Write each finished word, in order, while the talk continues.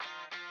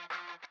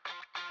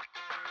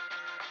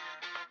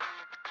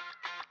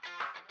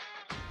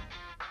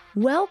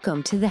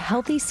Welcome to the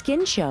Healthy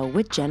Skin Show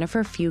with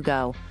Jennifer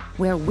Fugo,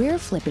 where we're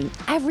flipping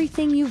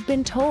everything you've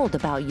been told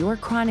about your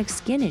chronic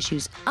skin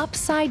issues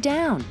upside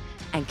down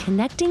and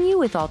connecting you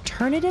with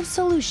alternative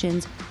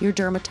solutions your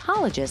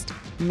dermatologist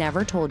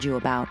never told you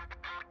about.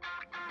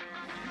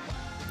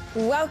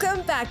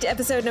 Welcome back to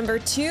episode number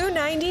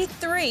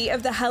 293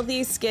 of the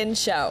Healthy Skin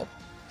Show.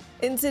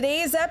 In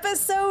today's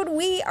episode,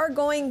 we are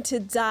going to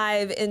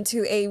dive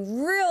into a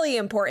really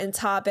important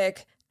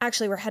topic.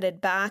 Actually, we're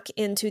headed back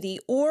into the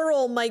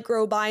oral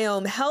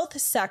microbiome health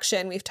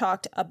section. We've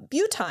talked a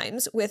few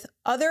times with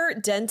other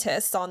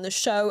dentists on the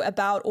show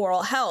about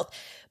oral health,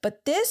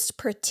 but this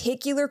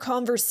particular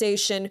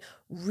conversation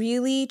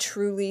really,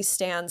 truly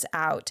stands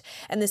out.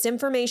 And this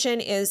information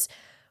is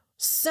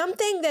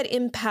something that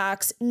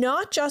impacts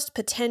not just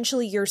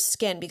potentially your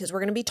skin, because we're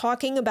going to be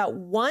talking about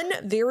one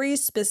very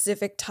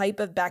specific type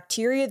of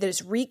bacteria that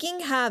is wreaking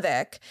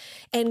havoc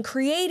and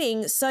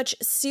creating such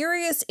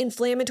serious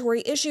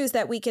inflammatory issues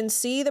that we can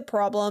see the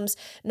problems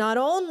not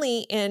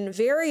only in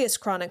various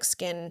chronic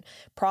skin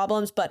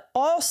problems, but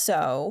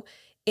also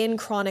in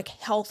chronic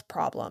health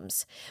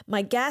problems.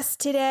 My guest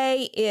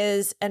today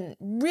is a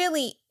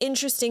really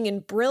interesting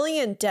and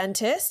brilliant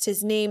dentist.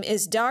 His name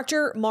is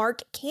Dr.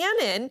 Mark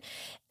Cannon,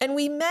 and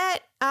we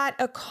met at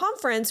a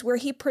conference where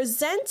he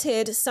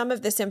presented some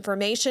of this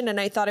information, and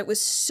I thought it was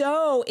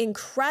so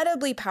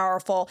incredibly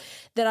powerful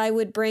that I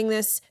would bring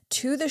this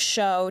to the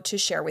show to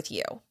share with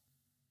you.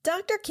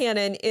 Dr.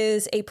 Cannon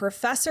is a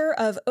professor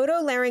of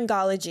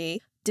otolaryngology,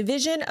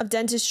 Division of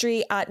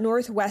Dentistry at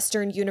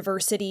Northwestern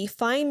University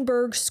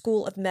Feinberg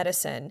School of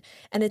Medicine,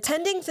 an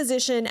attending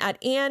physician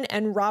at Anne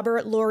and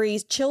Robert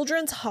Lurie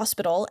Children's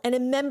Hospital, and a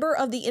member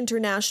of the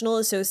International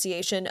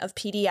Association of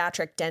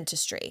Pediatric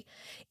Dentistry.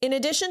 In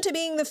addition to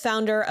being the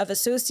founder of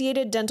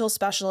Associated Dental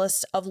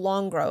Specialists of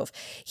Long Grove,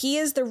 he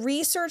is the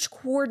research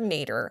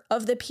coordinator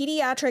of the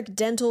Pediatric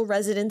Dental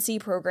Residency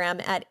Program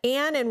at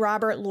Anne and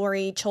Robert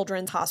Lurie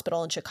Children's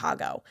Hospital in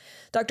Chicago.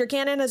 Dr.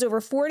 Cannon has over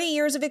 40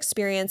 years of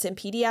experience in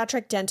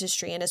pediatric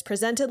dentistry and has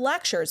presented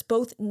lectures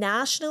both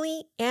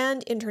nationally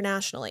and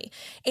internationally.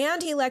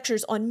 And he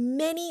lectures on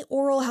many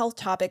oral health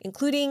topics,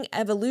 including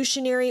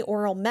evolutionary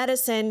oral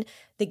medicine,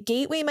 the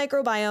gateway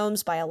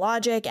microbiomes,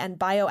 biologic and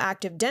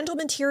bioactive dental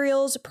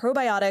materials,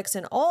 probiotics,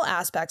 and all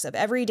aspects of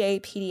everyday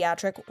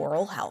pediatric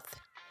oral health.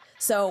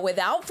 So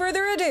without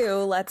further ado,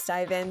 let's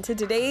dive into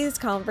today's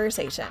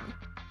conversation.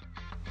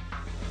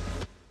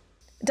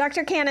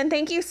 Dr. Cannon,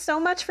 thank you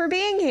so much for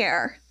being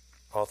here.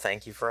 Well,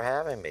 thank you for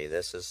having me.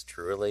 This is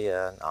truly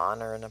an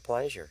honor and a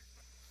pleasure.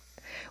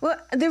 Well,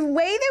 the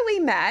way that we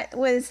met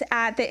was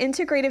at the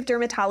Integrative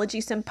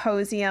Dermatology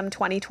Symposium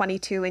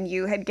 2022, and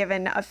you had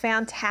given a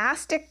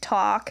fantastic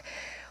talk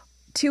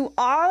to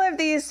all of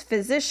these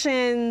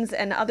physicians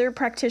and other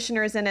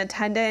practitioners in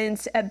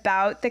attendance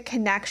about the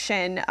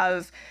connection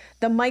of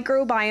the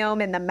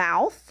microbiome in the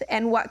mouth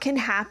and what can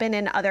happen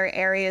in other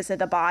areas of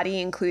the body,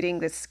 including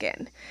the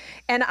skin.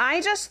 And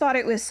I just thought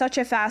it was such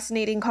a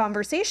fascinating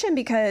conversation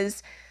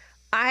because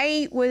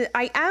I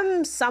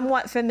am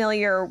somewhat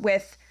familiar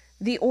with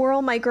the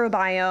oral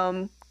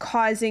microbiome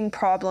causing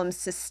problems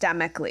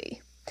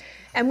systemically.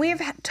 And we've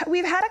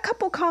had a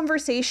couple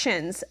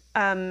conversations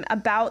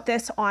about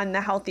this on the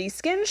Healthy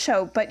Skin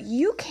Show, but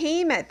you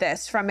came at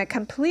this from a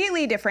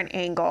completely different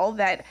angle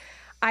that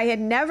I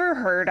had never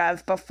heard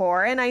of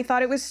before. And I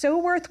thought it was so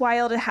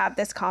worthwhile to have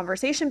this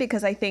conversation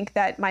because I think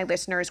that my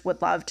listeners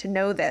would love to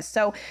know this.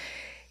 So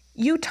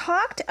you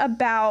talked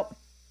about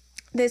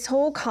this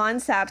whole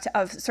concept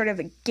of sort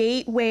of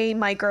gateway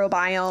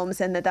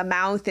microbiomes and that the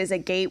mouth is a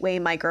gateway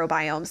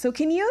microbiome. So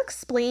can you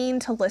explain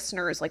to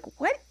listeners, like,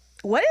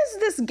 what is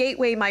this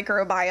gateway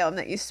microbiome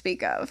that you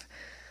speak of?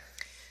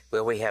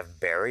 Well, we have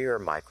barrier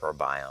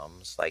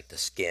microbiomes, like the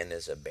skin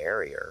is a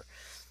barrier.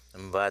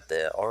 But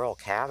the oral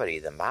cavity,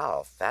 the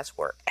mouth, that's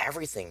where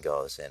everything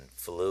goes in.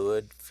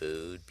 Fluid,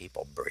 food,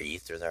 people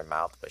breathe through their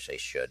mouth, which they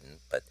shouldn't,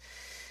 but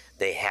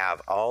they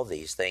have all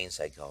these things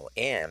that go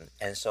in.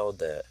 And so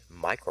the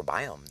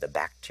microbiome, the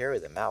bacteria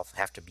of the mouth,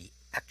 have to be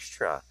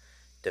extra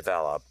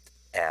developed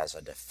as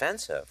a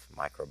defensive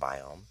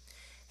microbiome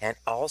and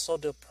also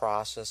to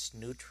process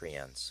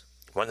nutrients.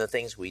 One of the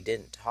things we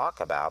didn't talk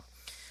about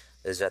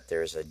is that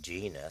there's a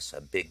genus, a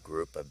big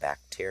group of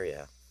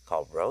bacteria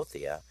called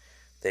Rothia.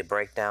 They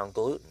break down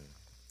gluten.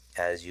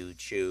 As you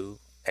chew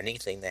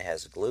anything that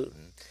has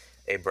gluten,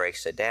 it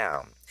breaks it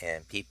down.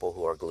 And people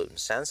who are gluten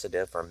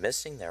sensitive are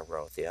missing their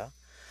Rothia.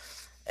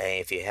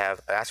 And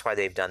that's why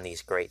they've done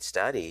these great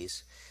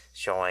studies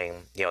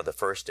showing, the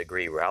first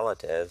degree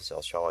relatives.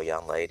 They'll show a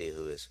young lady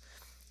who is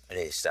in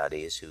these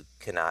studies who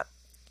cannot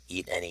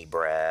eat any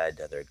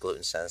bread, they're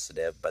gluten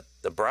sensitive, but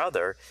the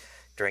brother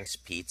drinks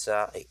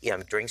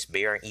drinks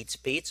beer and eats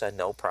pizza,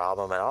 no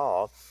problem at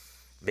all,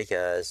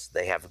 because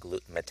they have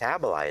gluten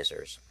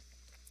metabolizers.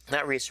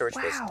 That research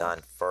was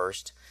done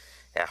first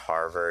at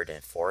Harvard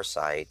and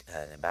Forsyth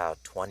in about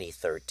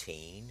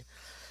 2013.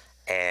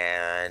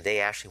 And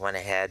they actually went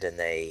ahead and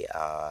they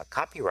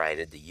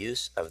copyrighted the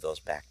use of those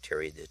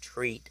bacteria to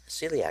treat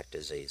celiac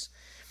disease.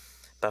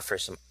 But for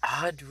some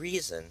odd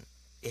reason,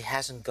 it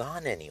hasn't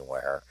gone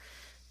anywhere,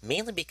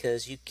 mainly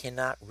because you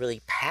cannot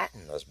really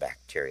patent those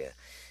bacteria.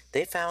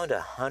 They found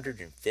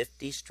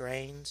 150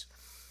 strains,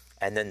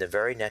 and then the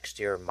very next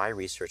year, my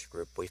research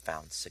group, we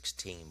found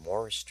 16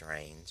 more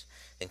strains,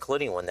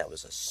 including one that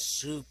was a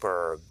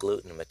super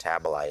gluten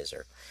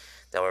metabolizer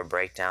that would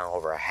break down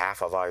over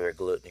half of all your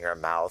gluten in your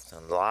mouth,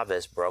 and a lot of it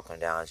is broken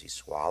down as you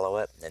swallow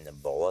it, and the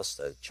bolus,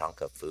 the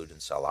chunk of food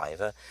and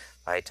saliva,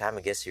 by the time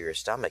it gets to your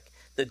stomach,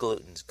 the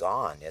gluten's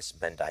gone. It's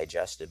been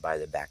digested by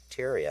the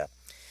bacteria.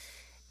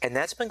 And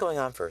that's been going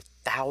on for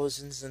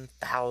thousands and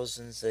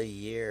thousands of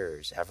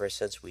years, ever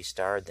since we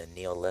started the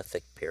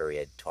Neolithic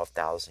period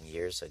 12,000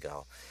 years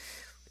ago.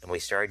 And we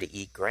started to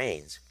eat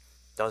grains.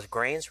 Those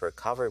grains were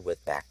covered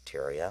with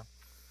bacteria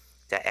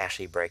that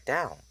actually break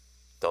down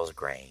those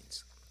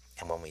grains.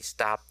 And when we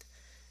stopped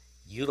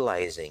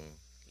utilizing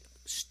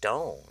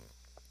stone,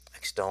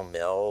 like stone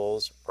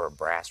mills or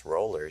brass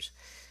rollers,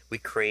 we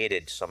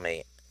created so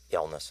many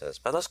illnesses.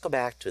 But let's go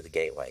back to the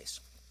gateways.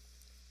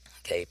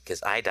 Okay,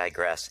 because I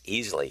digress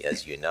easily,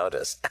 as you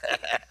notice.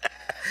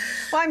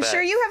 Well, I'm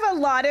sure you have a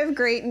lot of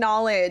great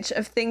knowledge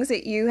of things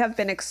that you have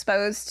been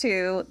exposed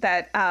to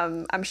that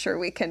I'm sure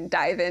we can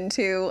dive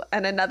into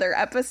in another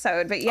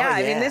episode. But yeah,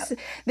 I mean,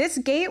 this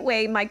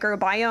gateway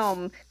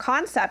microbiome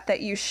concept that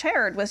you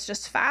shared was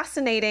just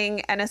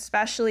fascinating, and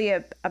especially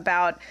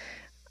about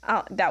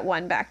that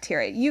one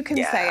bacteria. You can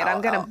say it.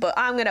 I'm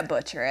gonna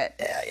butcher it.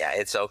 Yeah,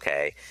 it's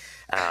okay.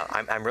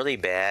 I'm really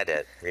bad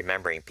at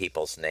remembering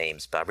people's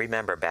names, but I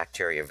remember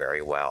bacteria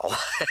very well.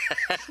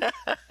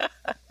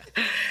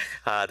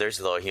 There's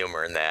a little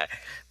humor in that.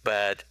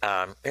 But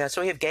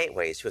so we have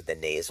gateways. We have the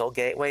nasal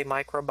gateway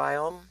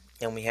microbiome,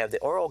 and we have the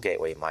oral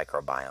gateway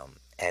microbiome.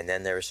 And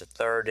then there's a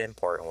third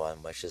important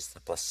one, which is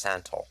the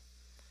placental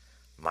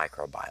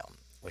microbiome,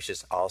 which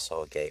is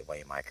also a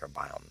gateway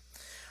microbiome.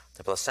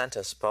 The placenta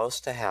is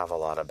supposed to have a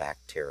lot of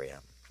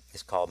bacteria.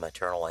 It's called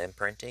maternal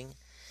imprinting.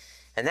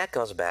 And that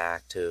goes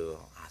back to,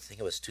 I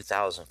think it was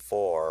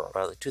 2004,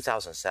 or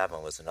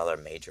 2007 was another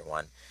major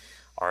one,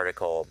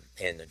 article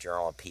in the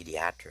Journal of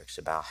Pediatrics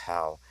about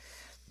how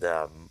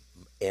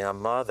in a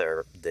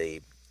mother,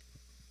 the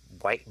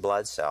white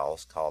blood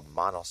cells called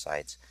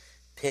monocytes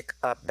pick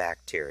up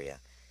bacteria,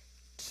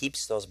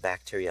 keeps those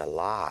bacteria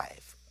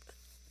alive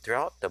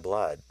throughout the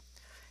blood,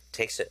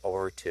 takes it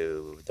over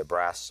to the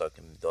breast so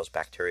those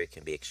bacteria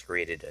can be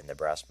excreted in the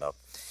breast milk.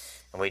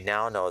 And we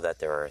now know that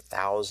there are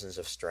thousands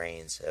of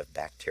strains of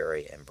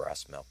bacteria in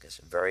breast milk. It's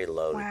very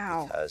loaded.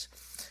 Wow. Because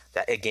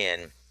that,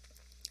 again,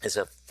 is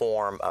a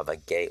form of a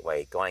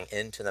gateway going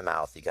into the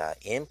mouth. You got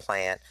to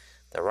implant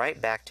the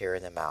right bacteria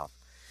in the mouth.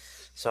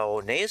 So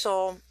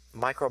nasal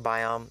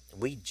microbiome,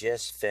 we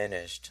just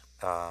finished,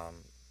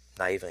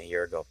 not even a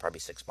year ago,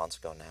 probably 6 months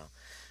ago now,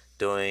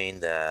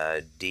 doing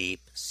the deep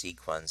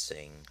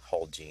sequencing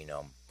whole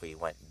genome. We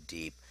went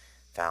deep,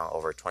 found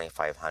over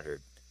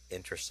 2,500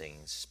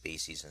 interesting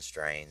species and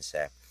strains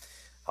that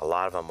a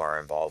lot of them are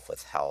involved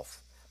with health.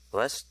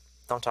 Let's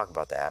don't talk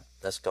about that.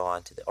 Let's go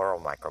on to the oral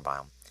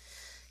microbiome,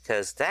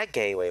 because that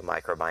gateway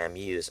microbiome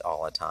you use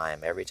all the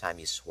time, every time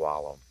you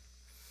swallow.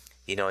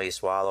 You know, you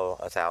swallow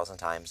 1,000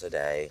 times a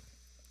day.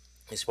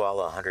 You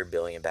swallow 100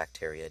 billion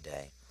bacteria a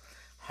day.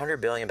 100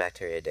 billion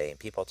bacteria a day, and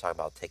people talk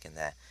about taking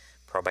that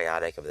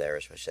probiotic of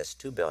theirs, which has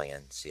 2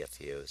 billion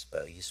CFUs,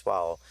 but you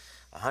swallow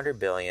 100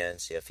 billion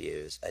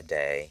CFUs a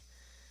day,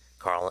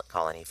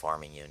 colony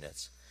forming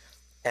units.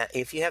 And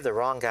if you have the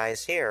wrong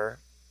guys here,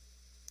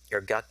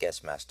 your gut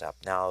gets messed up.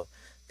 Now,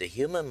 the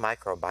Human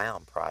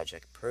Microbiome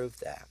Project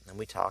proved that, and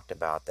we talked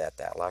about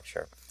that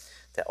lecture,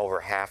 that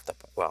over half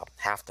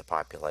the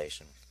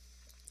population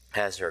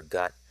has their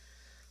gut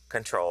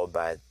controlled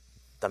by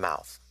the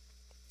mouth.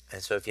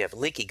 And so if you have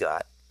leaky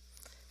gut,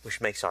 which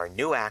makes our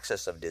new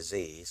axis of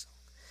disease,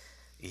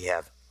 you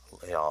have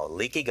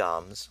leaky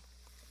gums,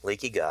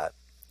 leaky gut,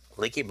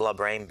 leaky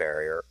blood-brain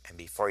barrier, and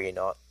before you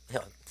know it,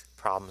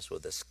 problems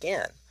with the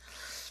skin,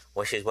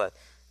 which is what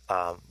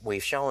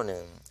we've shown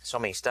in so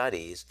many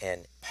studies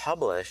and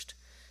published.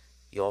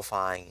 You'll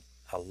find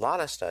a lot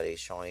of studies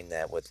showing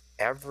that with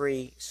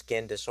every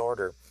skin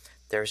disorder,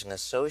 there's an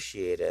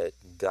associated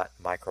gut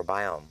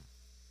microbiome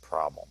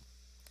problem.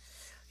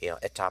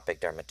 Atopic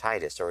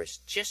dermatitis. There was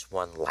just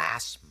one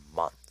last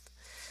month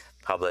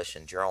published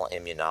in Journal of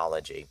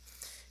Immunology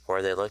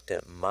where they looked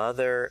at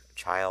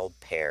mother-child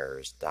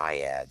pairs,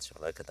 dyads. So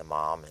look at the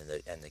mom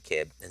and the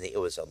kid. And it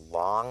was a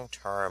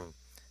long-term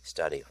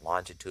study,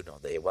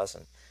 longitudinal. It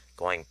wasn't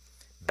going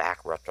back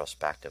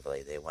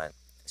retrospectively. They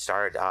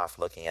started off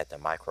looking at the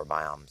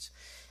microbiomes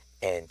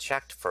and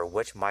checked for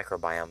which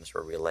microbiomes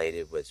were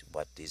related with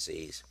what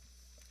disease.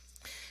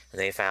 And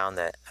they found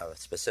that a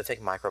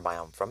specific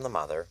microbiome from the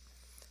mother,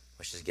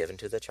 which is given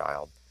to the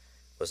child,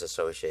 was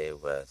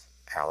associated with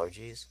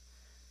allergies,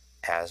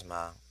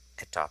 asthma,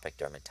 atopic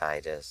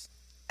dermatitis,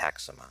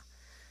 eczema.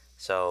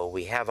 So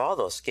we have all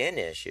those skin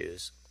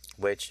issues,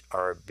 which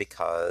are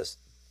because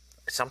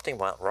something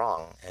went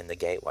wrong in the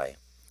gateway.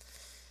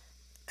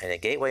 In the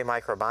gateway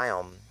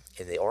microbiome,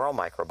 in the oral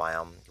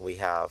microbiome, we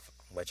have,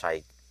 which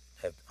I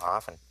have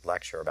often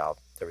lecture about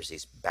there was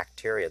these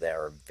bacteria that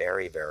are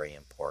very, very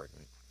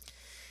important.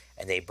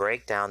 And they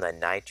break down the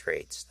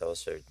nitrates.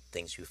 Those are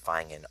things you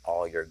find in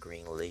all your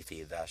green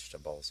leafy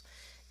vegetables.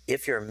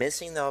 If you're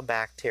missing those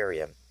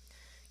bacteria,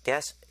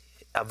 guess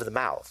of the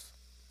mouth.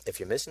 If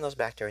you're missing those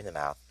bacteria in the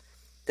mouth,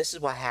 this is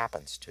what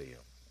happens to you.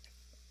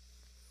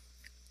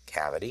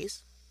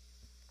 Cavities,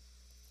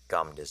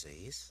 gum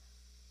disease,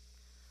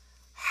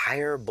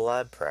 higher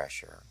blood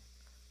pressure,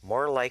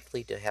 more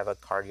likely to have a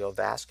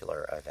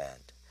cardiovascular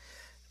event,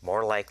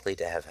 more likely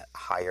to have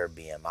higher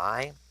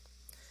BMI,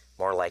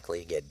 more likely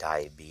to get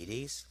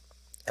diabetes,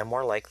 and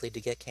more likely to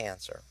get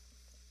cancer.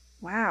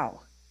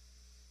 Wow.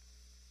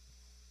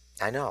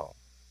 I know.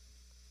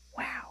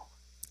 Wow.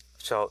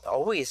 So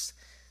always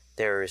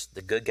there's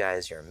the good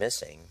guys you're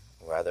missing,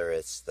 whether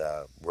it's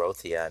the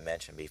Rothia I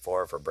mentioned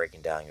before for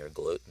breaking down your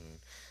gluten.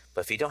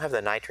 But if you don't have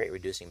the nitrate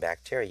reducing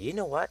bacteria, you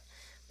know what?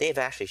 They've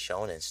actually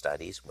shown in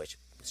studies, which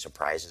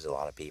surprises a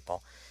lot of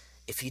people,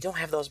 if you don't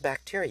have those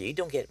bacteria, you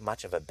don't get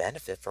much of a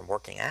benefit from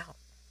working out.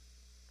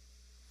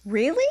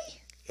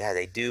 Really? Yeah,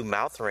 they do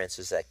mouth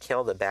rinses that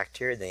kill the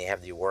bacteria, then you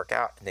have you work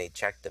out, and they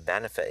check the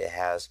benefit it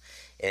has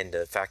in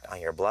the effect on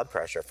your blood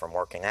pressure from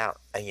working out,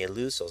 and you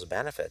lose those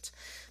benefits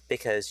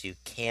because you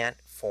can't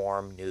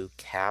form new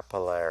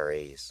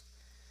capillaries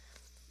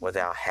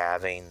without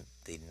having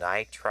the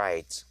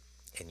nitrites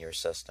in your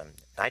system.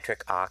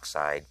 Nitric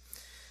oxide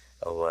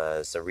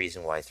was the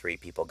reason why 3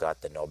 people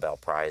got the Nobel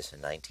Prize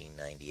in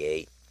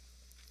 1998.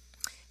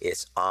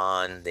 It's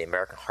on the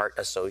American Heart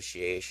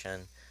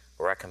Association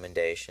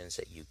recommendations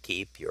that you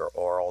keep your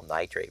oral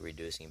nitrate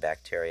reducing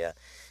bacteria.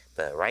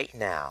 But right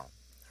now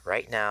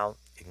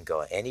you can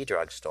go to any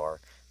drugstore,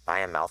 buy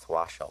a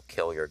mouthwash, it'll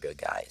kill your good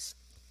guys.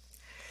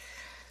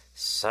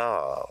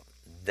 So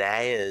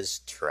that is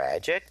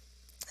tragic,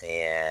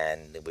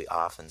 and we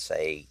often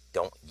say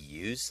don't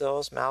use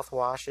those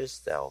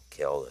mouthwashes, they'll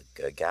kill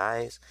the good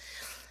guys.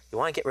 You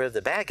want to get rid of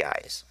the bad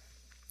guys.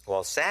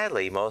 Well,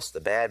 sadly, most of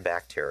the bad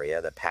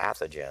bacteria, the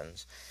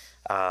pathogens,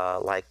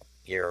 like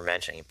you were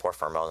mentioning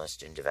Porphyromonas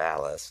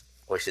gingivalis,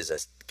 which is a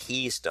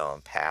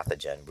keystone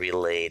pathogen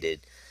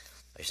related.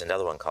 There's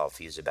another one called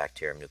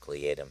Fusobacterium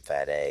nucleatum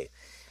fat A.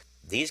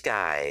 These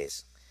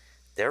guys,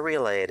 they're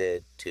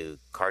related to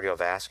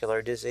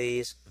cardiovascular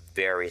disease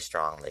very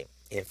strongly.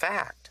 In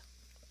fact,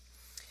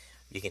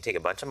 you can take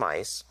a bunch of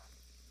mice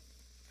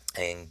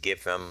and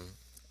give them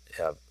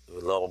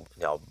little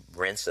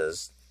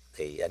rinses.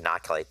 They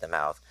inoculate the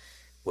mouth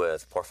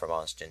with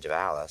Porphyromonas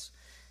gingivalis,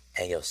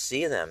 and you'll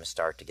see them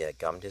start to get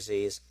gum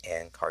disease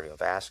and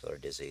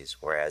cardiovascular disease,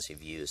 whereas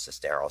if you use the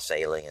sterile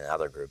saline and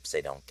other groups,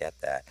 they don't get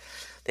that.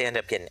 They end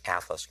up getting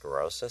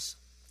atherosclerosis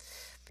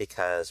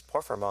because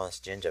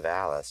Porphyromonas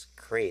gingivalis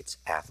creates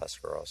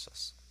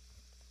atherosclerosis.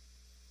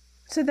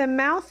 So the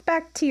mouth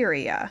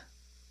bacteria,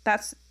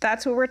 that's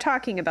what we're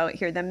talking about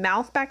here. The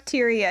mouth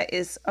bacteria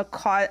is a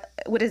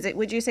what is it?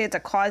 Would you say it's a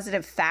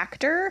causative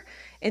factor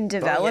in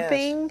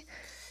developing?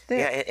 Oh,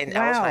 yes. In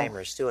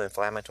Alzheimer's too,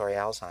 inflammatory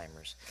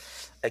Alzheimer's.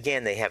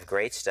 Again, they have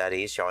great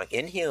studies showing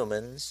in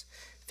humans,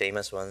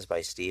 famous ones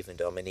by Stephen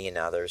Domini and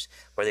others,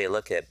 where they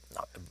look at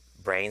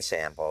brain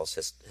samples,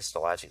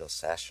 histological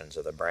sections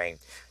of the brain.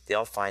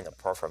 They'll find the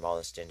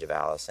Porphyromonas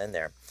gingivalis in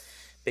there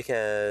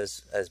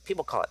because, as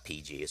people call it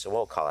PG, so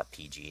we'll call it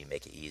PG and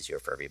make it easier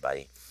for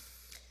everybody.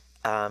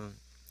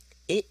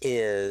 It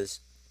is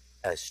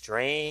a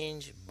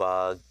strange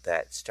bug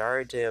that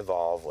started to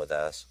evolve with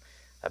us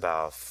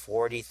about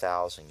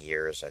 40,000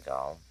 years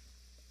ago,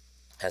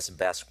 as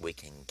best we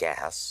can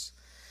guess.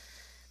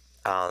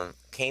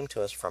 Came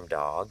to us from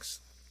dogs.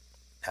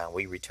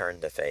 We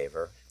returned the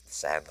favor,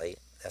 sadly.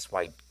 That's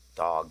why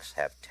dogs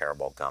have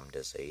terrible gum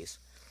disease,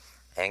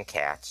 and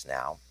cats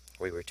now.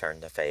 We return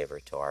the favor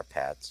to our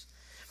pets.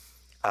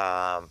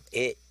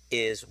 It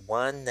is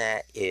one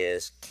that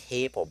is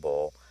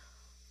capable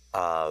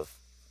of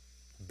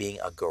being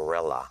a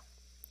gorilla.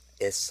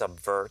 It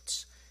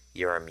subverts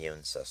your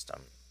immune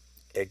system.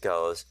 It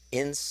goes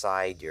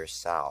inside your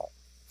cell.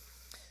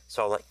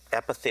 So like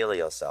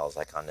epithelial cells,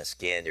 like on the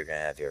skin, you're going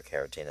to have your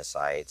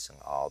keratinocytes and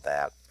all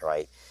that,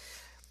 right?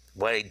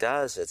 What it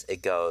does is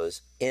it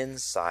goes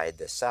inside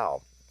the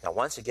cell. Now,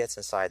 once it gets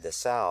inside the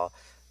cell,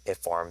 it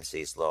forms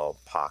these little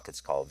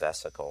pockets called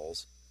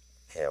vesicles,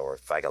 or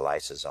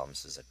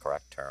phagolysosomes is the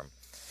correct term.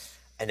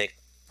 And they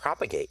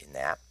propagate in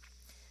that,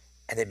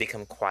 and they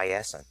become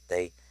quiescent.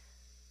 They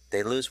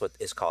lose what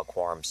is called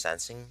quorum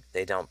sensing.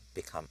 They don't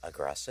become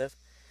aggressive.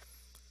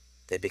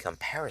 They become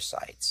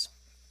parasites.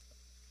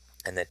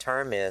 And the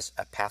term is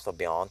a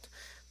pathobiont.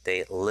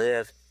 They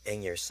live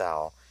in your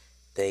cell.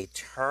 They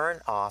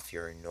turn off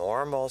your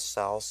normal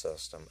cell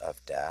system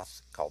of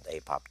death, called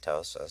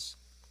apoptosis.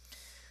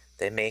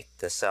 They make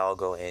the cell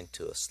go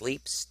into a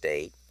sleep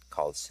state,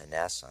 called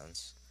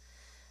senescence.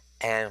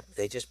 And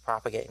they just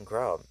propagate and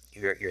grow.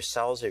 Your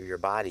cells of your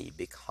body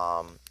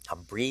become a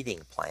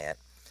breeding plant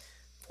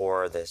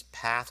for this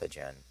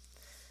pathogen.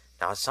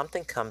 Now, if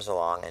something comes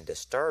along and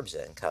disturbs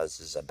it and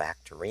causes a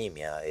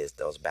bacteremia, is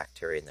those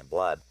bacteria in the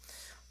blood,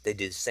 they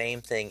do the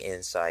same thing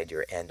inside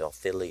your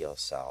endothelial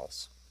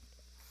cells.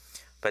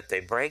 but they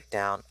break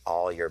down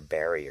all your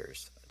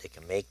barriers. They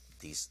can make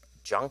these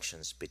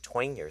junctions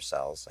between your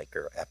cells, like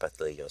your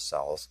epithelial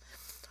cells,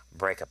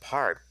 break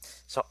apart.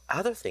 So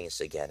other things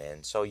to get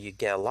in. So you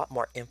get a lot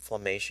more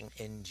inflammation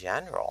in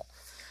general.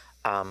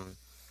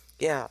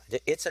 Yeah,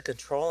 it's a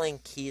controlling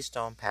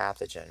keystone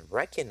pathogen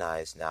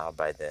recognized now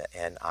by the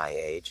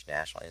NIH,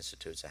 National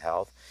Institutes of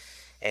Health,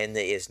 and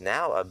there is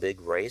now a big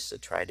race to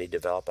try to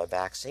develop a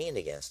vaccine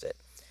against it,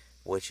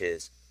 which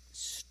is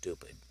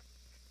stupid.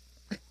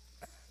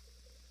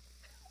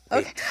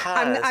 Okay,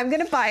 I'm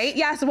gonna bite.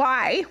 Yes,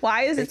 why?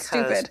 Why is it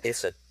stupid?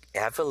 Because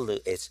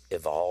it's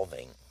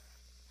evolving,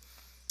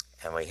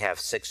 and we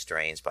have 6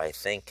 strains. But I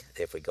think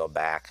if we go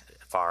back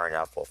far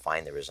enough, we'll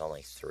find there was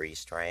only 3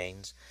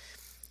 strains,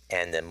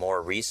 and the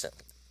more recent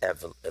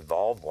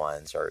evolved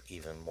ones are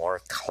even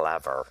more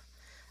clever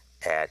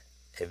at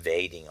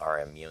evading our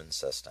immune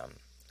system.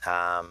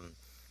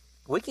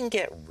 We can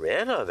get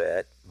rid of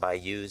it by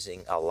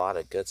using a lot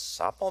of good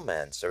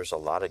supplements. There's a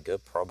lot of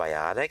good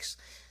probiotics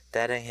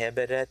that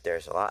inhibit it.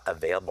 There's a lot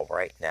available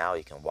right now.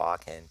 You can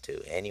walk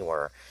into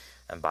anywhere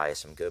and buy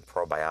some good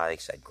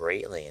probiotics that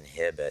greatly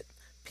inhibit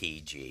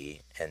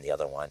PG and the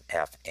other one,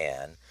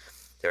 FN.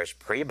 There's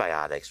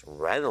prebiotics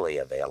readily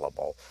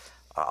available.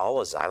 All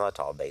the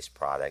xylitol-based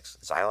products,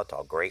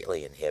 xylitol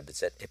greatly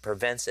inhibits it. It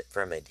prevents it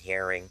from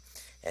adhering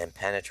and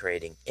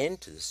penetrating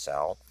into the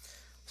cell,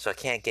 so it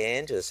can't get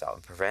into the cell.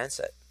 It prevents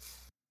it.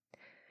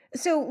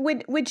 So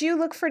would you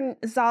look for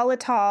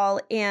xylitol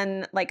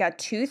in like a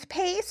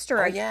toothpaste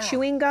or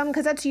chewing gum?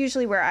 Because that's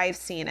usually where I've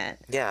seen it.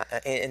 Yeah,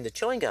 and the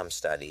chewing gum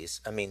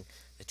studies,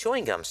 the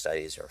chewing gum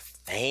studies are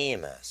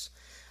famous.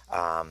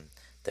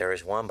 There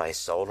is one by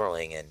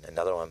Soderling and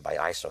another one by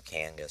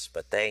Isocangus,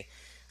 but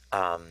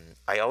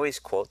I always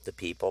quote the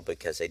people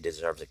because they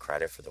deserve the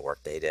credit for the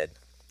work they did.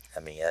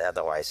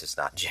 Otherwise it's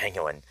not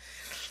genuine.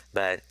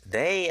 But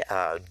they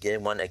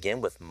did one again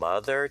with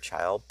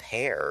mother-child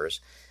pairs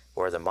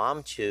where the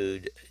mom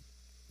chewed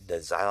the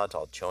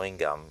xylitol chewing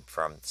gum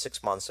from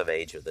 6 months of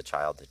age of the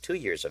child to 2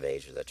 years of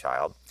age of the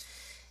child,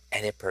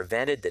 and it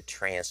prevented the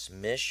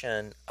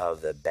transmission of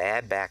the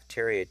bad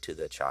bacteria to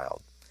the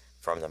child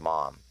from the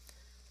mom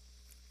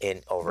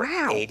in over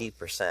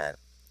 80%.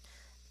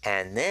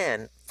 And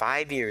then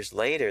 5 years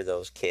later,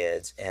 those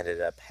kids ended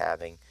up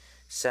having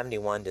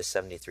 71 to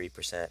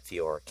 73%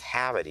 fewer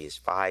cavities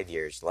 5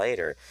 years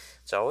later.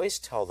 So I always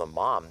tell the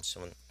moms,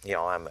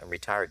 I'm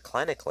retired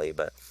clinically,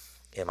 but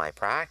in my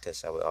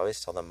practice, I would always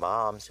tell the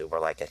moms who were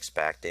like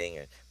expecting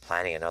and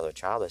planning another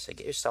child, I say,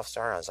 get yourself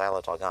started on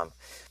xylitol gum.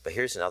 But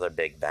here's another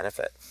big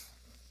benefit.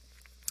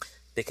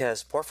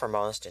 Because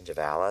Porphyromonas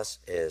gingivalis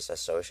is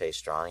associated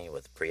strongly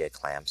with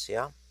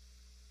preeclampsia.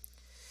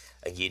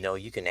 And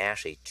you can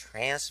actually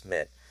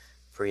transmit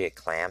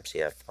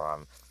preeclampsia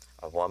from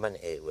a woman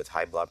with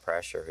high blood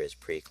pressure who is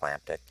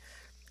preeclamptic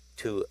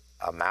to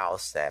a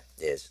mouse that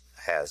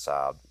has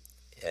a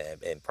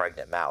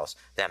pregnant mouse.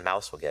 That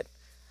mouse will get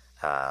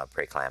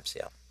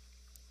preeclampsia.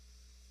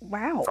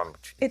 Wow.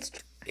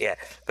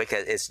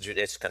 Because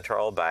it's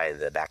controlled by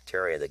the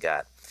bacteria of the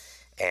gut,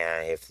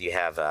 and if you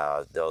have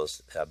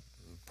those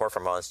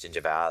Porphyromonas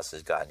gingivalis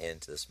has gotten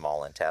into the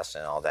small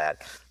intestine and all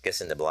that,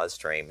 gets in the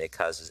bloodstream, it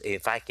causes. In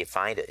fact, you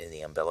find it in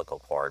the umbilical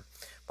cord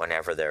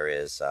whenever there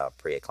is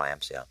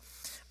preeclampsia.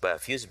 But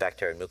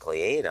Fusobacterium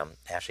nucleatum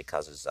actually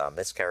causes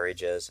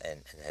miscarriages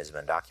and has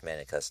been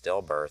documented cause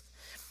stillbirth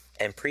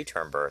and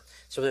preterm birth.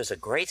 So there's a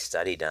great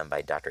study done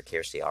by Dr.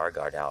 Kirsty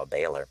Argard out of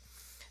Baylor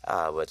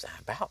with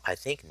about, I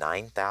think,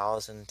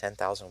 9,000,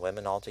 10,000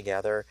 women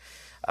altogether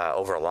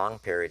over a long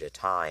period of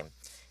time.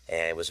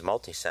 And it was a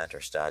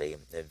multi-center study,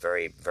 a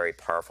very, very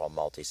powerful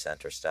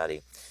multi-center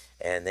study.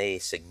 And they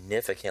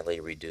significantly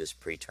reduced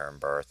preterm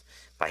birth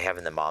by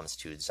having the moms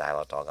chew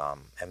xylitol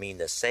gum.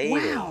 The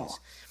savings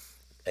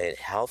in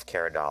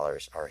healthcare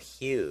dollars are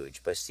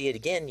huge. But see, it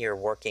again, you're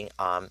working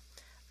on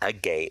a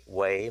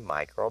gateway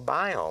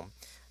microbiome,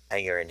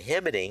 and you're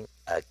inhibiting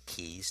a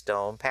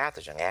keystone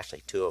pathogen.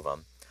 Actually, 2 of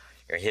them.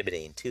 You're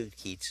inhibiting 2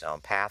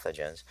 keystone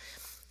pathogens.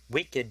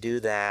 We could do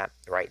that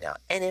right now.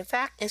 And in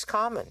fact, it's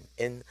common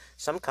in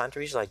some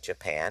countries like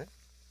Japan.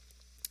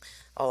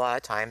 A lot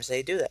of times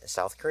they do that.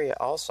 South Korea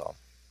also.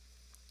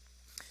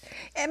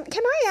 Can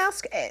I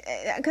ask,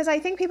 because I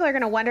think people are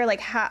going to wonder,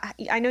 how,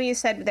 I know you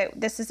said that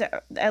this is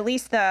at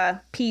least the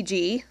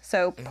PG,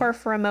 so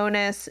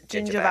Porphyromonas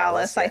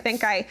gingivalis.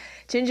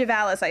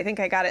 Gingivalis, I think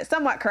I got it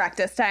somewhat correct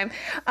this time.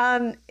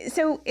 I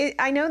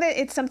know that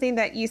it's something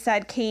that you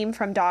said came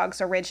from dogs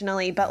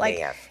originally, but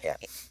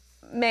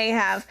may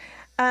have.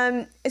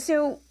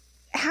 So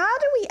how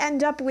do we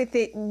end up with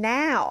it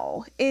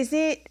now? Is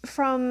it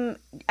from,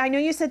 I know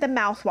you said the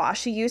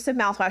mouthwash, the use of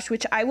mouthwash,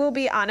 which I will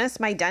be honest,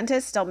 my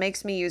dentist still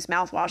makes me use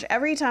mouthwash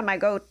every time I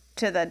go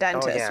to the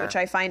dentist, which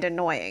I find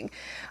annoying.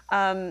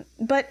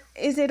 But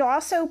is it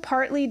also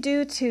partly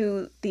due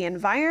to the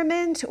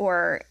environment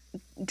or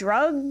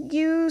drug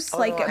use,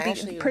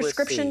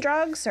 prescription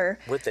drugs? Or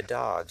with the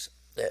dogs,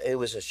 it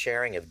was a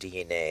sharing of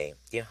DNA.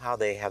 You know how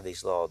they have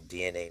these little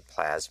DNA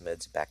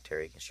plasmids,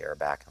 bacteria can share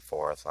back and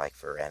forth, like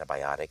for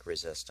antibiotic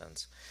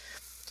resistance.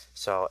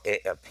 So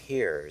it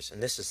appears,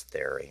 and this is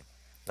theory,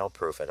 no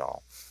proof at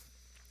all.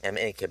 I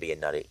mean, it could be a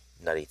nutty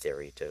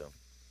theory too.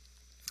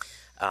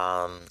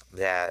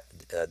 That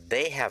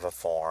they have a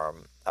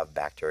form of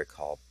bacteria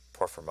called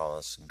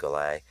Porphyromonas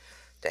gallae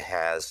that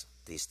has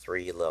these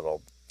 3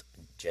 little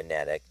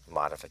genetic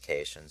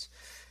modifications.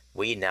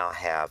 We now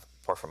have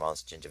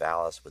Porphyromonas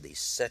gingivalis with these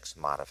 6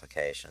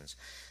 modifications.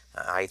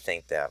 I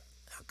think that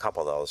a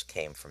couple of those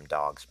came from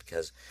dogs,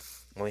 because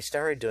when we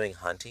started doing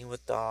hunting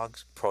with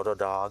dogs,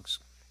 proto-dogs,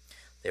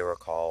 they were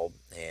called,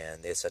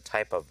 and it's a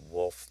type of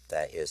wolf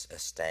that is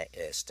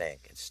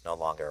extinct. It's no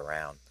longer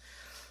around.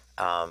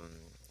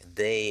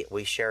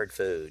 We shared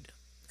food,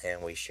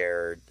 and we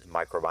shared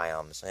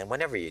microbiomes, and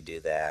whenever you do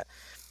that,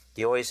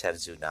 you always have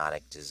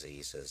zoonotic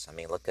diseases. I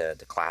mean, look at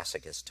the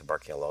classic is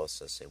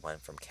tuberculosis. It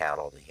went from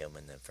cattle to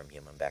human, then from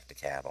human back to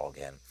cattle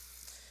again.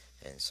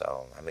 And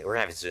so, I mean, we're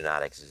going to have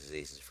zoonotic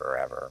diseases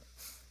forever,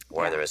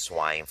 whether it's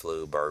swine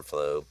flu, bird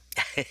flu.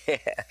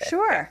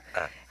 Sure.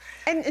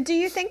 And do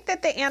you think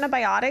that the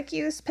antibiotic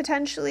use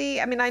potentially,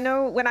 I mean, I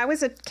know when I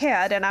was a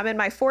kid, and I'm in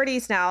my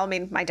 40s now, I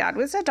mean, my dad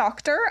was a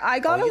doctor. I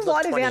got a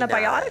lot of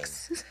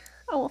antibiotics.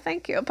 Oh, well,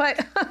 thank you.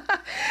 But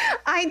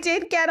I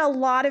did get a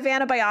lot of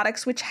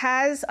antibiotics, which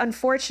has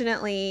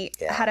unfortunately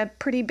had a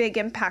pretty big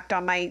impact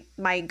on my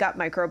gut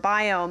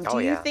microbiome.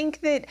 Do you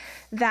think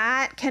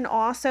that can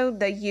also,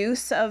 the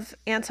use of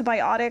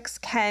antibiotics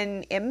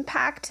can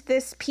impact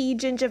this P.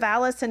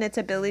 gingivalis and its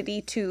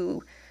ability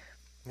to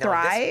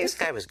thrive? This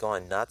guy was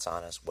going nuts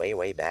on us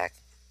way back,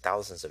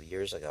 thousands of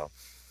years ago.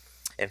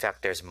 In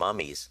fact, there's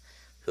mummies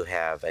who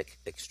have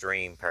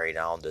extreme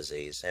periodontal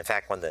disease. In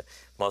fact, one of the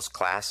most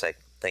classic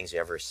things you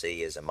ever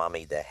see is a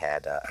mummy that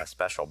had a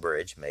special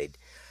bridge made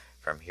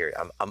from here.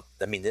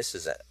 I mean, this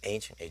is an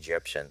ancient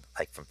Egyptian,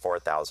 like from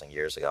 4,000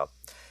 years ago,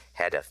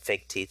 had a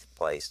fake teeth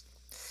placed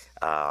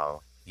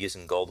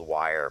using gold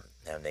wire,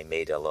 and they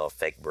made a little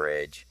fake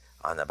bridge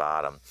on the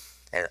bottom.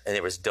 And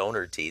it was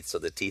donor teeth, so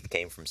the teeth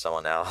came from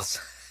someone else.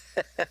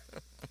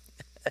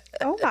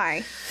 Oh,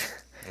 my.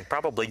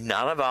 Probably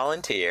not a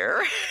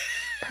volunteer.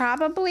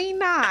 Probably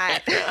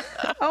not.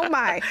 Oh,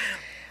 my.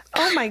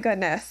 Oh, my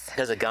goodness.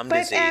 Because the gum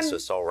disease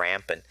was so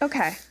rampant.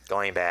 Okay.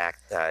 Going back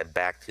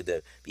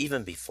to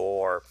even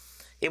before,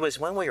 it was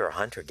when we were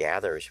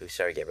hunter-gatherers, we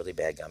started to get really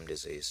bad gum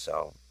disease.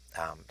 So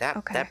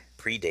that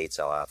predates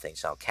a lot of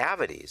things. Now,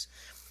 cavities,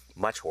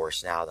 much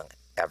worse now than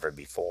ever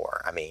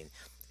before. I mean,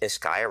 it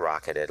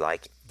skyrocketed.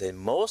 Like, the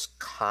most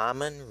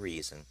common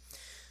reason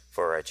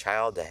for a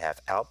child to have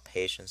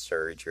outpatient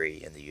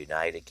surgery in the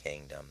United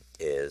Kingdom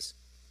is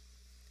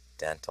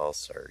dental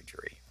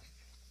surgery.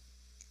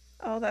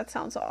 Oh, that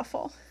sounds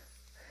awful.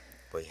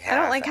 I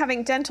don't like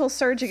having dental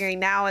surgery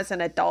now as an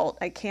adult.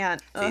 I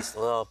can't. These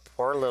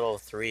poor little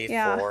 3, 4,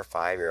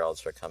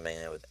 5-year-olds are coming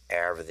in with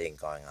everything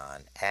going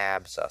on.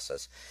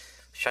 Abscesses.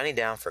 Shutting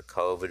down for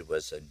COVID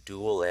was a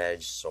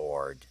dual-edged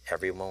sword.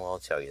 Everyone will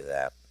tell you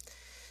that.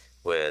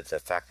 With the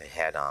effect it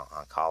had on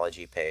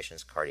oncology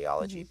patients,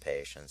 cardiology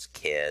patients,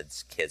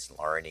 kids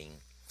learning,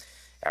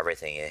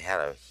 everything. It had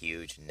a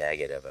huge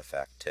negative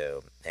effect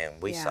too.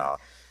 And we saw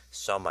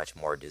so much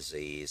more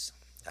disease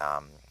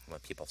when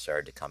people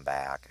started to come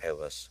back. It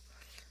was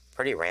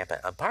pretty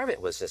rampant. And part of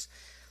it was just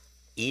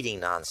eating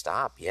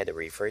nonstop. You had the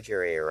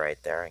refrigerator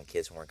right there, and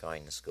kids weren't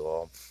going to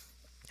school.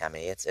 I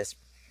mean, it's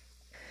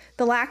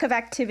the lack of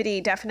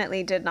activity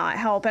definitely did not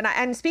help.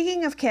 And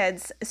speaking of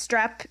kids,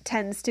 strep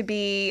tends to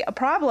be a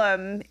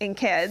problem in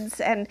kids.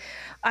 And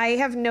I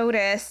have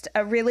noticed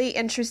a really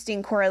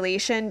interesting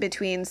correlation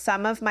between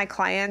some of my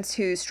clients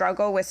who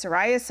struggle with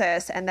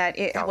psoriasis and that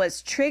it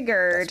was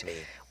triggered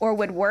or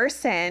would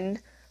worsen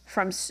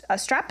from a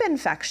strep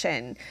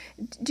infection.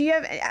 Do you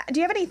have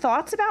any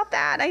thoughts about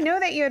that? I know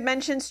that you had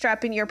mentioned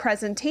strep in your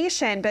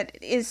presentation, but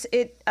is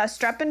it a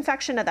strep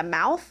infection of the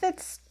mouth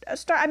that's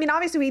I mean,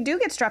 obviously we do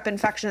get strep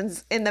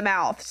infections in the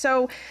mouth.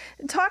 So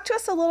talk to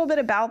us a little bit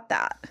about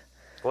that.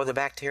 Well, the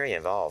bacteria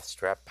involved,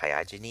 Strep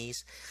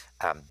pyogenes,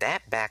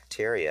 that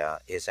bacteria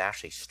is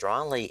actually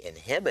strongly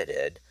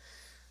inhibited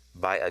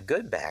by a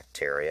good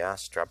bacteria,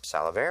 Strep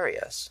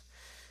salivarius.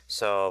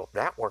 So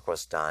that work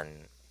was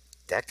done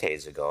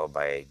decades ago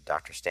by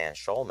Dr. Stan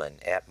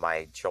Schulman at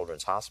my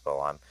children's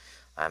hospital.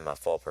 I'm a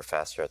full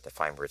professor at the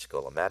Feinberg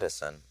School of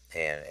Medicine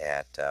and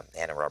at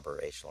Ann Arbor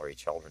H. Lurie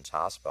Children's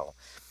Hospital.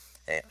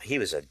 And he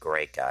was a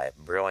great guy,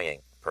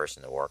 brilliant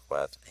person to work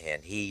with.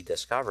 And he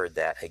discovered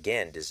that,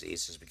 again,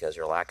 disease is because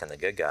you're lacking the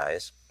good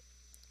guys.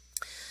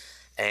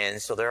 And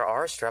so there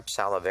are Strep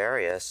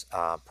salivarius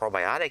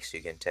probiotics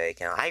you can take.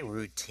 And I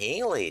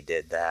routinely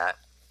did that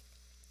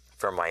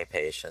for my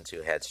patients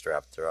who had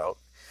strep throat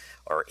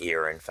or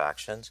ear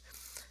infections,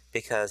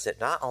 because it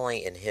not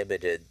only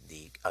inhibited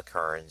the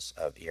occurrence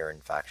of ear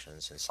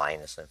infections and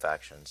sinus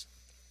infections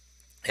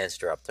and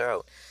strep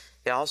throat,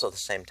 it also at the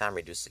same time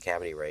reduced the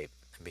cavity rate,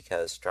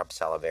 because Strep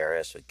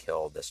salivarius would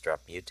kill the strep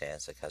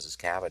mutans that causes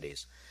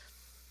cavities.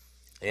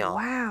 You know,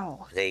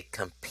 wow. They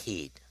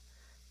compete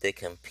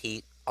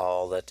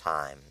all the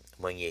time.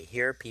 When you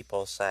hear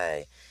people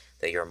say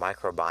that your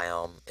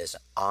microbiome is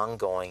an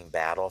ongoing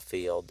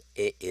battlefield.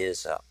 It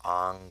is an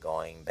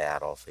ongoing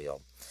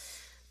battlefield.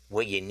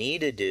 What you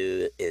need to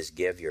do is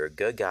give your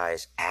good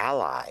guys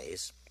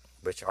allies,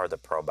 which are the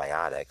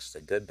probiotics,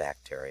 the good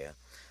bacteria.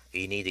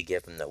 You need to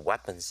give them the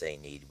weapons they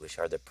need, which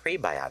are the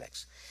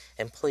prebiotics.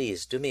 And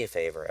please, do me a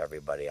favor,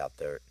 everybody out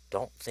there.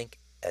 Don't think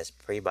as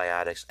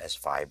prebiotics as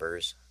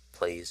fibers,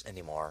 please,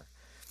 anymore.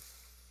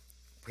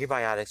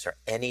 Prebiotics are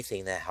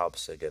anything that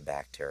helps the good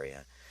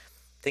bacteria.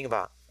 Think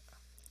about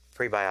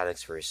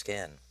prebiotics for your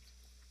skin.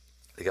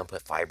 Are you going to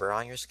put fiber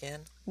on your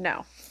skin?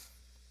 No.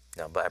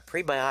 No, but a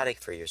prebiotic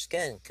for your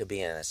skin could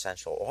be an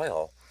essential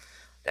oil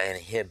that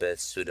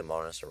inhibits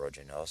Pseudomonas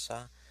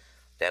aeruginosa,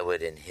 that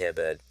would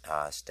inhibit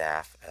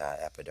Staph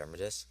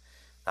epidermidis,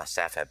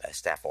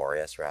 Staph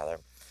aureus rather.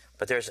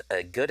 But there's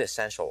good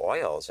essential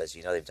oils. As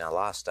you know, they've done a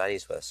lot of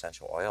studies with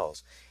essential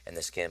oils in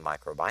the skin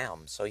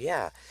microbiome. So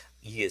yeah,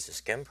 you use a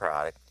skin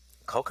product.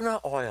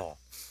 Coconut oil.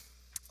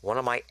 One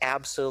of my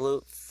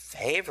absolute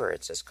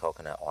favorites is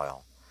coconut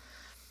oil.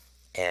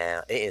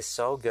 And it is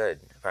so good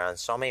in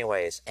so many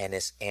ways, and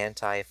it's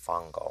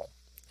antifungal,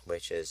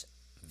 which is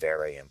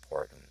very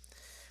important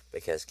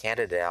because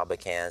Candida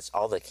albicans,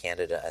 all the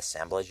Candida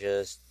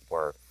assemblages,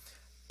 where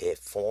it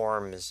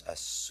forms a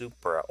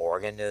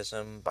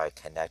supraorganism by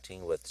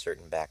connecting with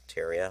certain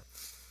bacteria,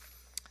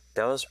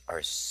 those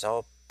are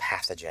so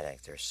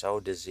pathogenic, they're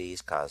so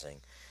disease-causing,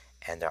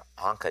 and they're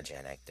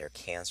oncogenic, they're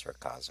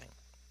cancer-causing.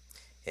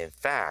 In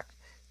fact,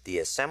 the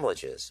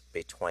assemblages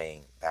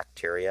between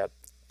bacteria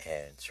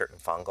and certain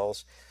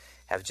fungals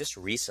have just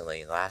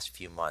recently, in the last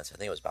few months, I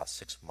think it was about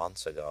 6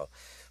 months ago,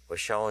 was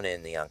shown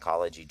in the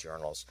oncology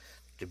journals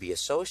to be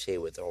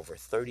associated with over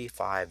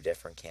 35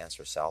 different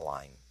cancer cell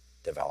line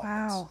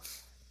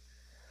developments.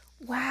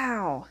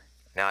 Wow.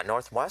 Now at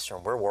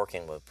Northwestern, we're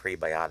working with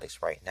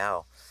prebiotics right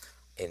now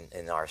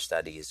in our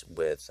studies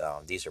with,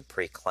 these are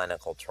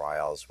preclinical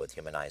trials with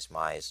humanized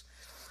mice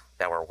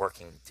that we're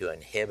working to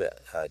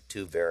inhibit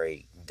two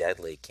very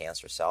deadly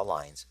cancer cell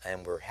lines,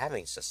 and we're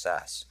having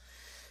success.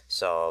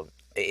 So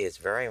it's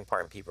very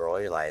important people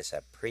realize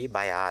that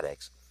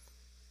prebiotics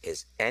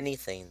is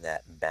anything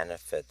that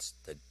benefits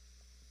the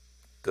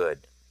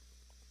good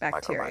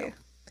Bacteria. microbiome.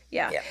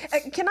 Yeah.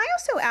 Can I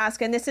also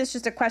ask, and this is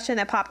just a question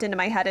that popped into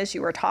my head as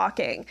you were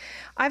talking.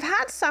 I've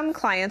had some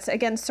clients,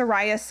 again,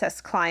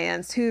 psoriasis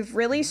clients, who've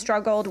really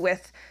struggled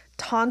with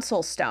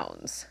tonsil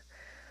stones.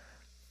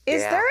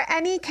 Is there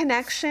any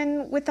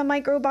connection with the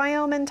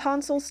microbiome and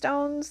tonsil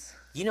stones?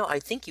 You know, I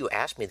think you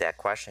asked me that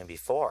question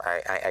before.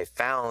 I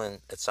found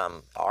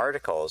some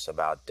articles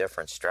about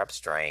different strep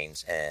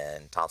strains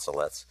and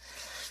tonsillitis,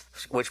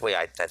 which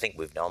I think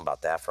we've known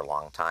about that for a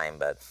long time.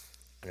 But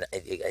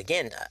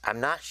again, I'm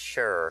not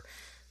sure,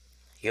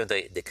 you know,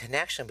 the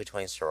connection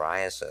between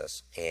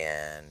psoriasis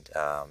and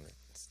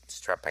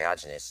strep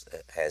pyogenes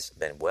has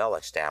been well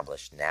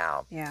established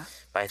now. Yeah.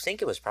 But I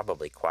think it was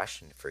probably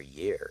questioned for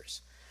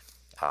years.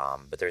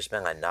 But there's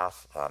been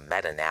enough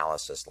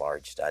meta-analysis,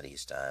 large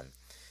studies done,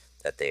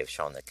 that they have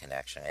shown the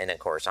connection. And of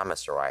course, I'm a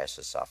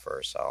psoriasis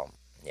sufferer, so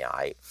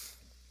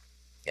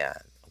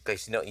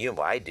because you know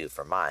what I do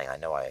for mine. I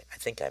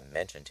think I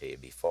mentioned to you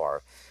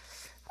before,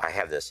 I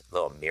have this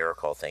little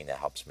miracle thing that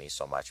helps me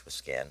so much with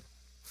skin.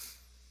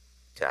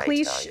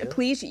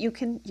 Please, you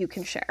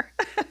can share.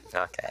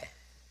 Okay.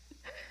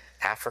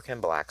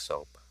 African black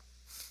soap.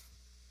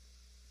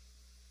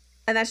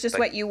 And that's just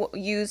what you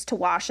use to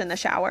wash in the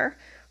shower?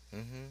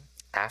 Mm-hmm.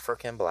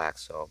 African black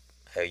soap.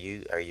 Are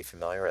you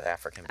familiar with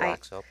African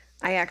black soap?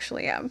 I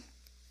actually am.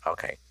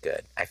 Okay,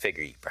 good. I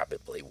figure you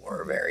probably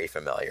were very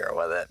familiar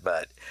with it,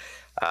 but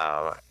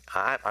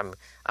I'm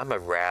a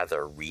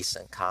rather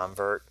recent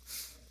convert,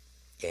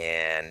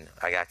 and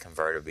I got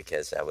converted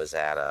because I was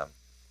at a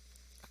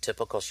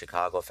typical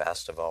Chicago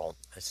festival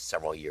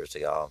several years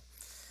ago.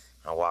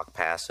 I walked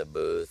past a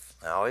booth.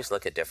 I always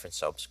look at different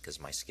soaps because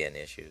of my skin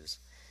issues,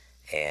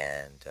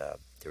 and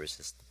there was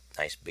this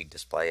nice big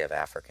display of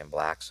African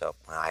black soap.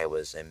 I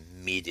was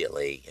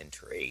immediately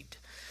intrigued.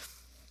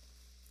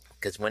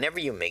 Because whenever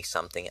you make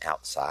something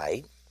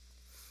outside,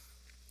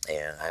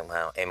 and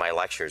in my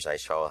lectures I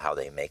show how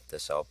they make the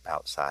soap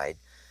outside,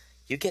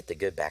 you get the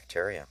good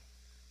bacteria.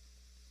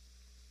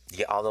 You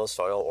get all those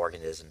soil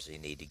organisms you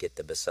need. You get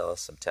the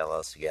Bacillus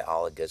subtilis, you get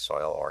all the good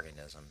soil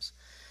organisms.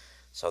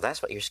 So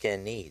that's what your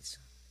skin needs.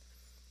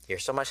 You're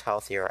so much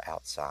healthier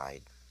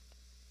outside.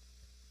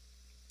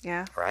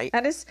 Yeah. Right?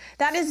 That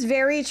is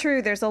very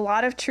true. There's a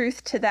lot of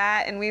truth to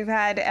that. And we've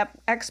had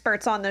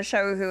experts on the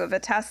show who have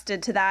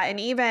attested to that. And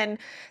even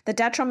the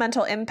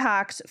detrimental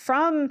impact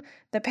from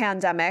the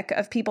pandemic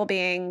of people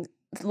being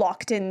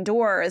locked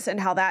indoors and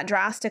how that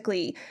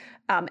drastically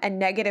and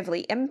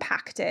negatively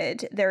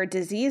impacted their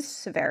disease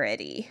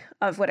severity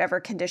of whatever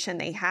condition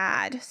they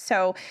had.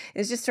 So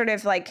it's just sort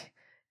of like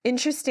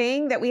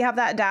interesting that we have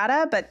that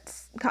data, but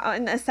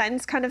in a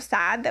sense kind of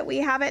sad that we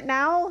have it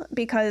now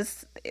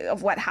because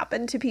of what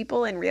happened to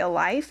people in real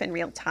life in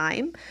real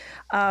time.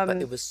 But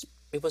it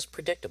was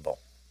predictable.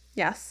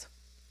 Yes.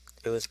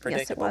 It was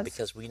predictable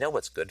because we know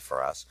what's good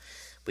for us.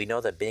 We know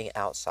that being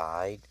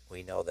outside,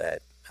 we know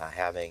that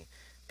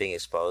being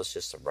exposed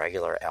just to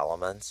regular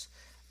elements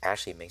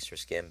actually makes your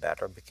skin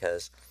better,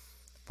 because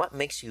what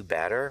makes you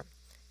better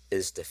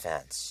is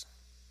defense.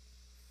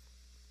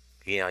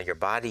 Your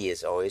body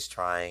is always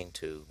trying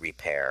to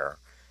repair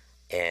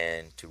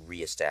and to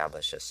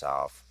reestablish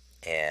itself.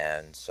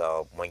 And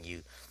so when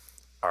you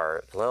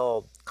are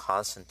little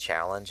constant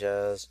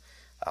challenges,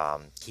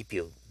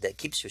 that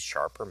keeps you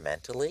sharper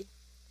mentally.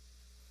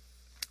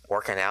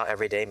 Working out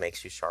every day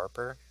makes you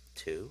sharper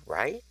too,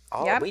 right?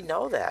 Yep. We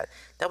know that.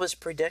 That was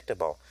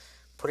predictable.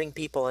 Putting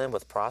people in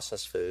with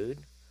processed food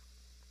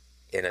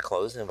in a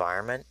closed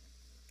environment,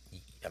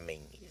 I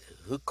mean,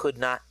 who could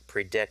not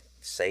predict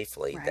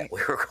safely that we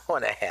were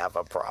going to have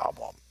a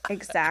problem?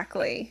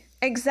 Exactly.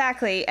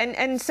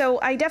 And so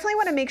I definitely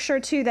want to make sure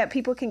too that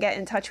people can get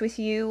in touch with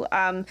you,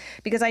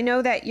 because I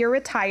know that you're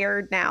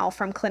retired now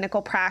from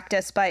clinical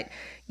practice, but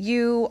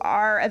you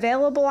are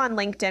available on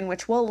LinkedIn,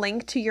 which will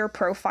link to your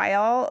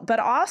profile. But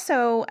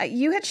also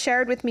you had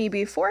shared with me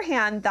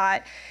beforehand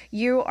that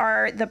you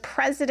are the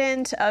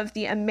president of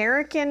the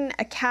American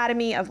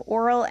Academy of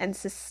Oral and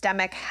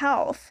Systemic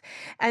Health.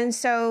 And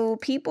so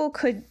people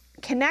could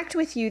connect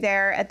with you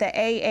there at the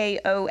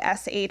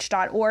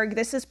AAOSH.org.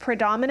 This is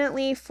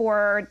predominantly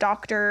for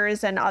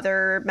doctors and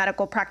other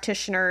medical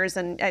practitioners,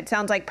 and it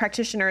sounds like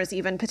practitioners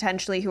even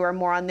potentially who are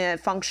more on the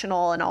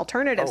functional and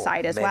alternative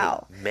side as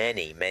well.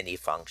 Many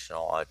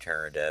functional,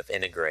 alternative,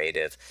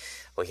 integrative.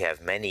 We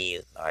have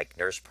many like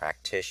nurse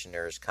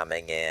practitioners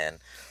coming in,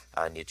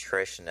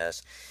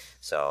 nutritionists.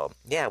 So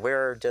yeah,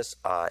 we're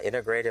just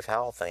integrative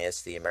health, and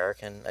it's the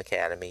American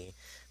Academy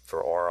for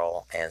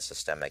Oral and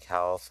Systemic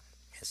Health.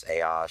 It's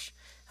AOSH.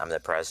 I'm the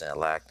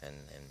president-elect, and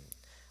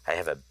I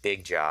have a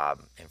big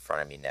job in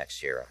front of me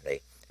next year.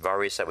 They've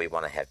already said we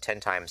want to have 10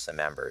 times the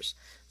members.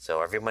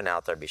 So everyone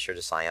out there, be sure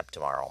to sign up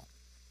tomorrow.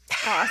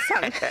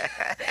 Awesome.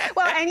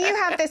 Well, and you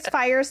have this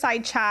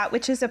fireside chat,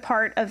 which is a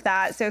part of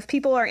that. So if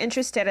people are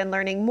interested in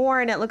learning more,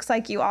 and it looks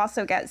like you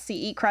also get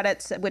CE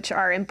credits, which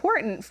are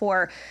important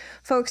for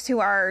folks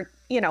who are,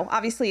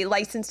 obviously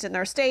licensed in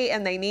their state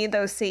and they need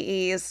those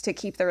CEs to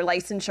keep their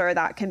licensure,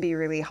 that can be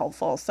really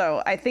helpful.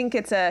 So I think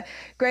it's a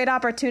great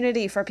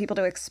opportunity for people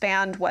to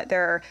expand what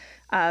their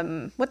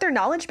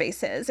knowledge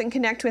base is and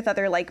connect with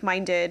other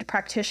like-minded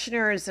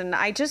practitioners. And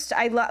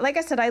like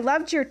I said, I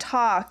loved your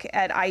talk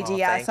at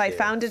IDS. I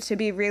found it to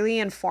be really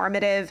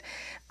informative.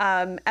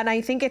 And I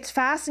think it's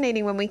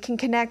fascinating when we can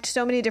connect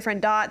so many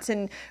different dots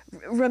and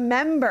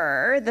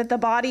remember that the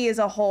body is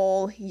a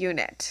whole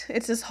unit.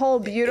 It's this whole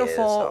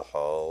beautiful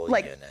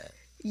unit.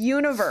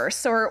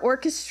 Universe or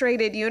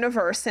orchestrated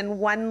universe, and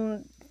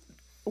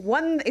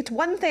it's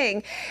one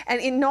thing, and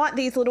in not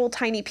these little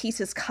tiny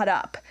pieces cut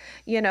up,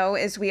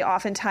 as we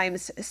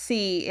oftentimes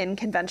see in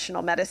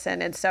conventional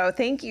medicine. And so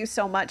thank you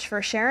so much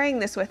for sharing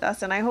this with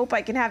us, and I hope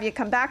I can have you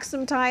come back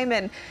sometime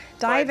and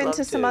dive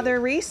into some other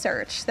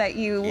research that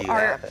you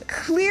are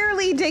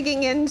clearly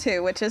digging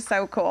into, which is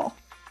so cool.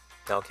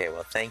 Okay,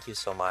 well, thank you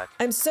so much.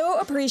 I'm so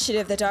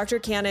appreciative that Dr.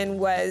 Cannon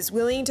was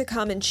willing to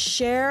come and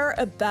share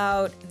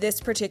about this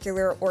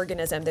particular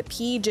organism, the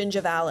P.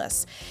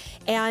 gingivalis,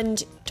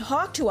 and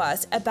talk to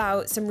us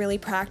about some really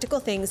practical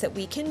things that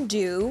we can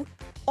do,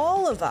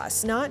 all of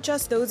us, not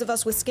just those of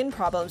us with skin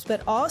problems,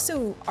 but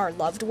also our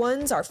loved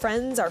ones, our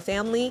friends, our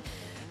family,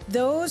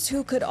 those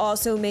who could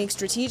also make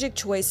strategic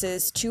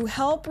choices to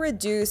help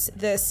reduce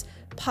this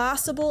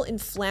possible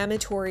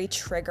inflammatory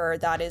trigger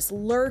that is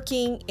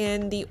lurking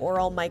in the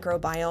oral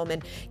microbiome.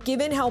 And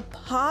given how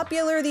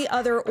popular the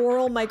other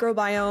oral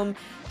microbiome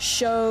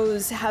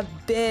shows have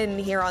been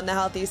here on the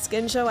Healthy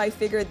Skin Show, I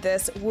figured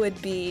this would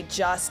be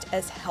just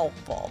as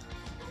helpful.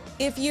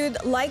 If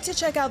you'd like to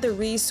check out the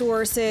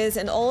resources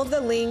and all of the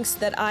links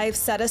that I've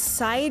set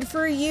aside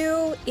for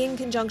you in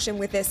conjunction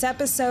with this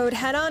episode,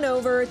 head on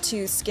over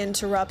to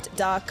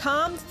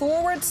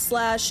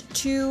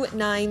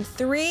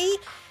skinterrupt.com/293.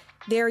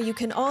 There you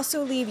can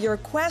also leave your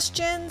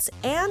questions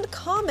and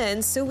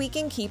comments so we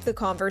can keep the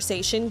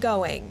conversation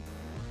going.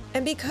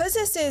 And because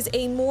this is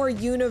a more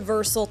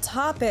universal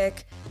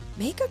topic,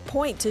 make a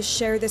point to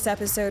share this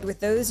episode with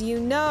those you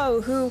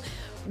know who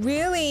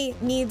really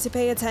need to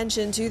pay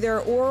attention to their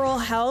oral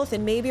health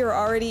and maybe are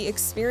already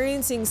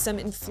experiencing some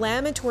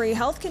inflammatory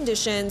health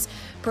conditions.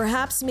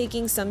 Perhaps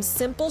making some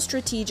simple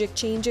strategic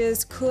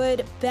changes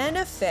could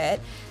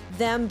benefit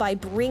them by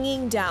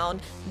bringing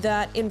down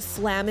that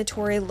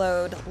inflammatory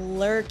load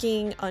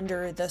lurking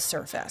under the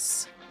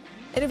surface.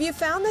 And if you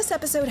found this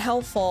episode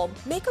helpful,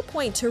 make a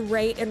point to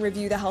rate and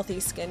review the Healthy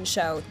Skin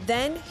Show.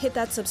 Then hit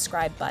that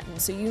subscribe button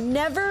so you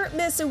never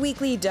miss a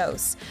weekly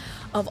dose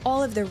of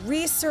all of the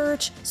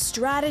research,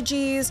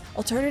 strategies,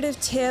 alternative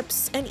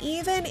tips, and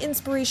even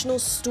inspirational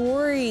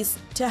stories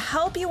to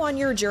help you on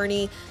your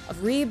journey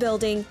of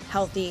rebuilding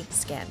healthy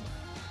skin.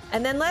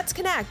 And then let's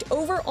connect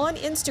over on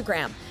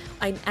Instagram.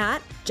 I'm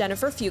at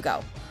Jennifer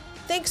Fugo.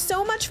 Thanks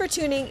so much for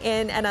tuning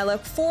in, and I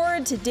look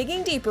forward to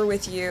digging deeper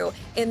with you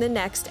in the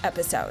next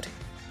episode.